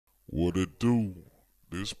What it do?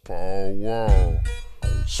 This Paul Wall.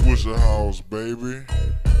 Swisha house, baby.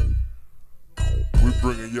 We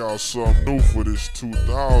bringing y'all something new for this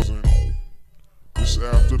 2000. This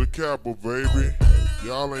after the Kappa, baby.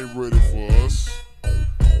 Y'all ain't ready for us.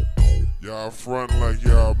 Y'all frontin' like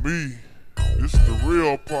y'all me. This the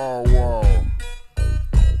real Paul Wall.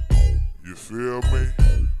 You feel me?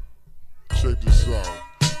 Check this out.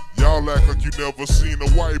 Y'all act like you never seen a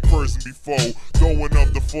white person before. Throwing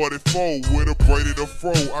up the 44 with a braided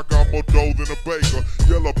afro. I got more dough than a baker.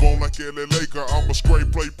 Yellow bone like LA Laker. I'm a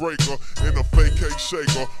straight play breaker and a fake cake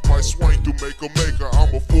shaker. Might swing to make a maker.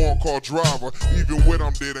 I'm a foreign car driver. Even when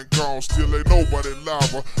I'm dead and gone, still ain't nobody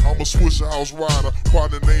liver. I'm a Swisha house rider.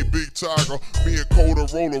 Partner named Big Tiger. Me and Coda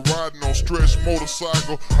roller riding on stretch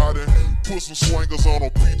motorcycle. I done put some swingers on a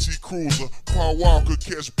PT Cruiser. Paul Wall could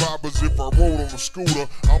catch bobbers if I rode on a scooter.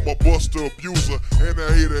 I'm a buster abuser and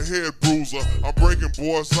I hit a head bruiser. I'm breaking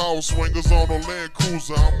boys out, swingers on a Land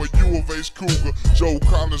Cruiser. I'm a U of H cougar. Joe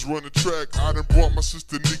Collins running track. I done brought my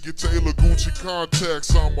sister Nikki Taylor Gucci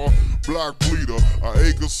contacts. I'm a block bleeder, a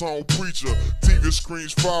acre song preacher. TV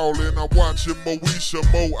screens fall and I watching Moesha.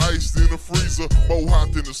 More ice in the freezer, more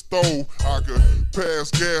hot than the stove. I could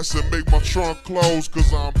pass gas and make my trunk close.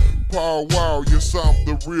 Cause I'm Paul Wall, yes I'm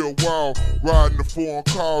the real Wall. Riding the foreign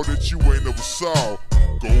car that you ain't never saw.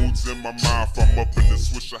 Gold's in my mouth, I'm up in the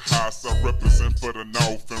Swisha house. I represent for the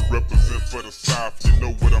north and represent for the south. You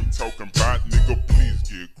know what I'm talking about, nigga, please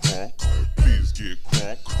get crunk. Please get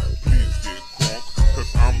crunk, please get crunk.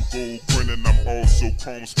 Cause I'm gold grinning, I'm also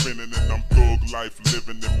chrome spinning. And I'm thug life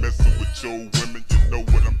living and messing with your women. You know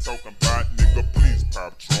what I'm talking about, nigga, please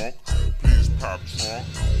pop trunk. Please pop trunk.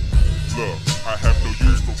 Look, I have no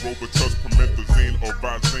use for Robitussin, promethazine, or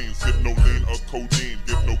Visine. Sip no lean or codeine,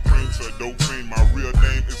 give no cream to a dope fiend. My real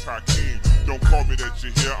name is Hakeem. Don't call me that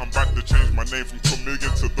you hear. I'm about to change my name from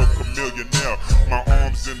chameleon to the chameleonaire. My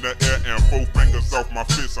arms in the air and 4 fingers off my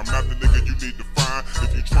fist. I'm not the nigga you need to find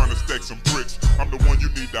if you trying to stack some bricks. I'm the one you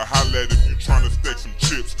need to holler at if you trying to stack some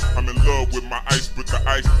chips. I'm in love with my ice, but the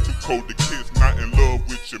ice is too cold to kiss. Not in love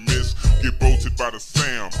with your miss. Get bolted by the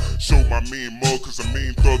Sam. Show my mean mug, cause a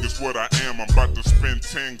mean thug is what I am. I'm about to spend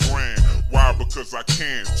 10 grand. Why? Because I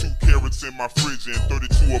can. 2 carrots in my fridge and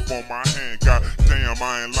 32 up on my hand. God damn,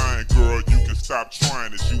 I ain't lying, girl. You can stop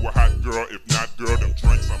trying. Is you a hot girl? If not, girl, them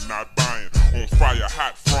drinks I'm not buying. On fire,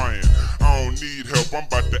 hot frying. I don't need help. I'm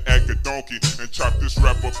about to act a donkey and chop this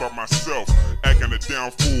rap up by myself. Acting a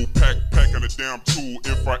damn fool, packing a damn tool.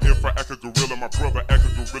 If I act a gorilla, my brother act a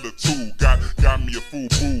gorilla too. Got me a fool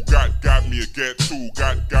boo. Got me a gat too.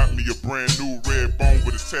 Got me a brand new red bone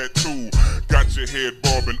with a tattoo. Got your head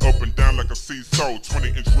bobbing up and down like a seesaw.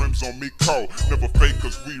 20-inch rims on me cold. Never fake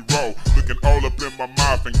cause we roll. Looking all up in my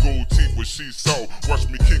mouth and gold teeth what she saw. Watch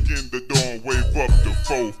me kick in the door and wave up the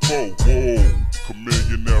 4-4. Whoa.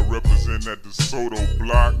 Chameleonaire represent at the Soto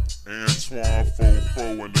block. Antoine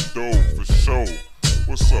 4-4 in the dough for sure.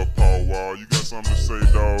 What's up, Paul Wall? You got something to say,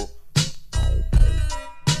 dawg?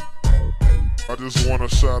 I just want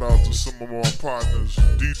to shout out to some of my partners.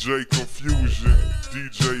 DJ Confusion,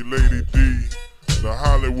 DJ Lady D, the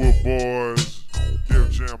Hollywood Boys, Give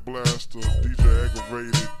Jam Blaster, DJ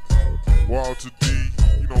Aggravated, Walter D,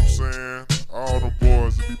 you know what I'm saying? All them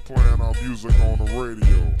boys that be playing our music on the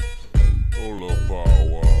radio. Hold up, Paul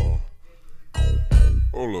Wall.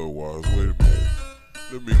 Hold up, Wise, wait a minute.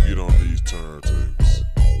 Let me get on these turntables.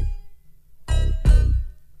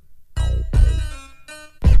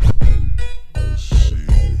 Shit,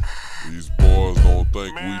 these boys don't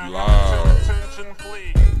think we live.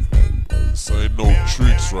 This ain't no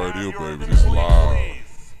tricks right here, baby. This live.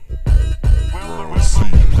 Run,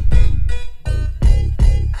 see.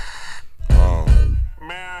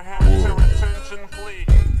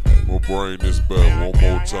 We'll bring this back one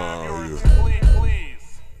more time here.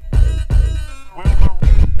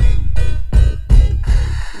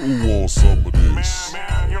 Who wants some of this?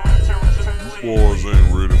 You boys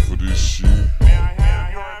ain't ready for this shit. You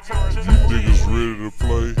niggas ready to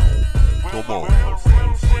play? Come on.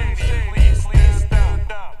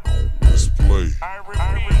 Let's play.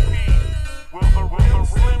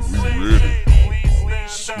 We ready.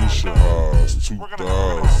 Swisha house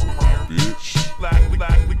 2000, bitch. Like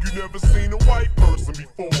you never seen a white person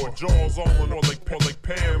before. Jaws on or like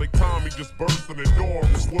Pam, like Tommy just burst in the door.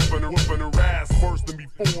 Was whooping her ass worse than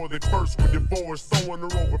before. They first were divorced, sewing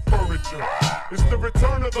her over furniture. It's the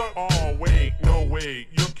return of the. Oh wait, no wait,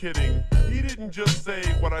 you're kidding. He didn't just say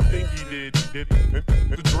what I think he did.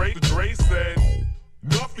 The Dre said.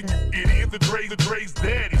 Nothing, you idiot. The Dre's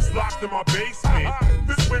dead. He's locked in my basement.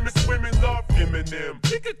 This women love Eminem.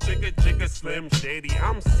 Chicka, Slim Shady.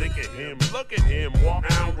 I'm sick of him. Look at him. Walk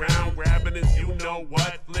round know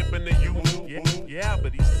what? Flipping to you. Yeah,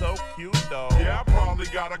 but he's so cute though. Yeah, I probably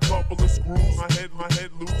got a couple of screws. My head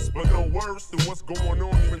loose, but no worse than what's going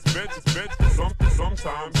on in his bed. Sometimes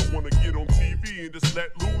I wanna get on TV and just let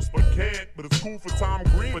loose, but can't. But it's cool for Tom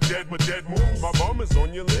Green, but dead moves. My bum is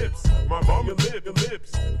on your lips, my bum is your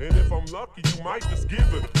lips. And if I'm lucky, you might just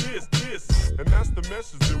give it a kiss. And that's the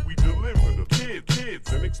message that we deliver to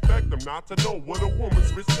kids, and expect them not to know what a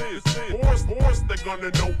woman's wrist is. Of course, they're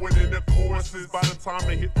gonna know what intercourse is. By the time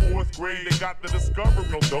they hit 4th grade, they got the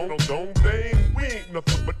discovery. Don't they? We ain't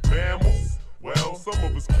nothing but mammals. Well, some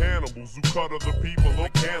of us cannibals who cut other people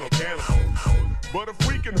like cannibals. But if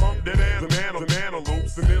we can hump dead ants and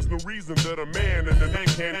antelopes, then there's no reason that a man and a man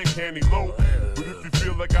can't elope. But if you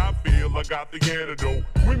feel like I feel, I got the antidote.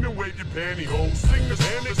 Women wave your pantyhose, sing this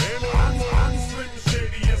and I'm Slim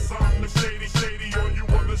Shady, yes I'm the Shady. All you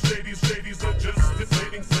other shadies are just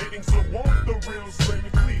dating. So won't the real Slim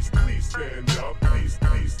please stand up, please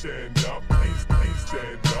stand up, please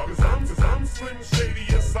stand up. Cause I'm Slim Shady,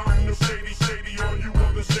 yes I'm the Shady. All you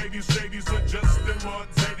other shadies are just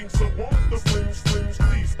imitating. So won't the Slim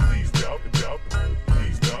please dub.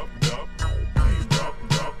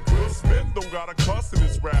 Will Smith don't got a cuss in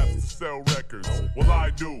his raps to sell records. Well, I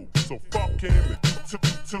do, so fuck him and you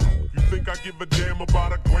too. You think I give a damn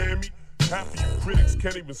about a Grammy? Half of you critics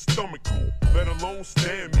can't even stomach me, let alone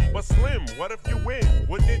stand me. But Slim, what if you win?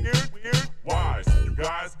 Wouldn't it weird? Why? So you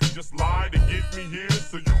guys can just lie to get me here,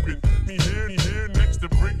 so you can me here next to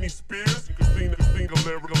Britney Spears and Christina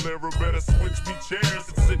Aguilera better switch me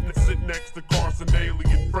chairs and sit next to Carson Daly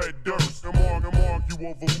and Fred Durst. I'm argue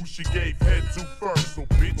over who she gave head to first. So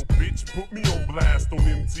bitch, put me on blast on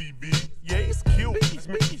MTV. Yeah, he's cute.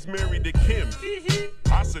 He's married to Kim.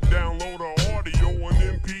 I said download her audio on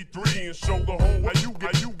MP3 and show the whole how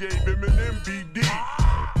you gave him an MBD.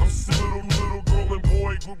 I'm still little girl and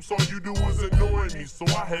boy groups, all you do is annoy me. So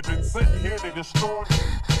I have been sitting here to destroy me.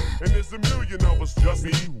 And there's a million of us just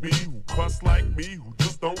me who cuss like me, who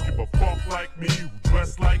just don't give a fuck like me, who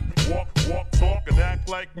dress like me, walk, talk, and act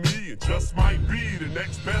like me, and just might be the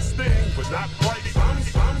next best thing, but not quite. I'm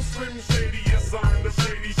Slim Shady, yes I'm the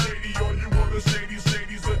Shady. All you other shadies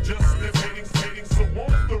are just imitating. So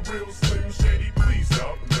won't the real Slim Shady please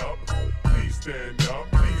up, please stand up,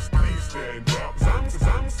 please stand up. Cause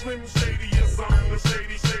I'm Slim Shady, yes I'm the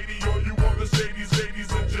Shady. All you other shadies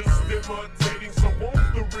are just imitating. So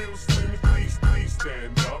won't the real Slim please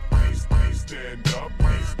stand up, please stand up,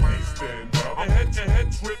 please stand up. A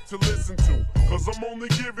head trip to listen to, cause I'm only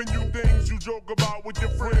giving you things you joke about with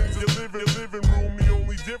your friends. Your living room, the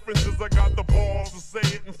only difference is I got the balls to say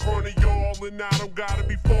it in front of y'all, and I don't gotta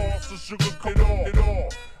be false or sugarcoat it all.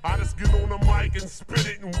 I just get on the mic and spit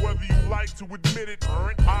it, and whether you like to admit it,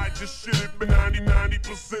 I just shit it. But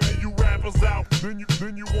 90% of you rappers out, then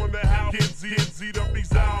you wonder how kids eat up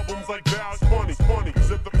these albums like that. Funny,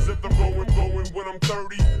 cause if I'm going when I'm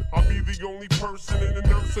 30, I'll be the only person in the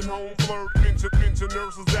nursing home flirt. Pinching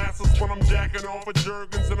nurses' asses when I'm jacking off of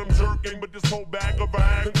Jergens and I'm jerking, but this whole bag of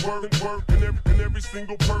ass ain't work. And every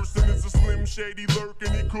single person is a Slim Shady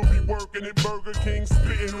lurking. He could be working at Burger King,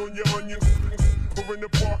 spitting on your onions. Or in the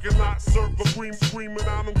parking lot, circle screaming,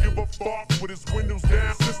 I don't give a fuck, with his windows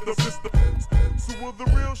down, sister. So will the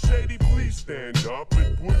real Shady please stand up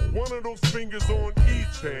and put one of those fingers on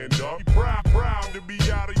each hand up? Be proud to be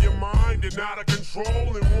out of your mind and out of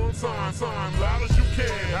control in one time, loud as you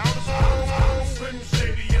can. I'm Slim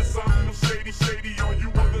Shady, yes I'm the Shady. All you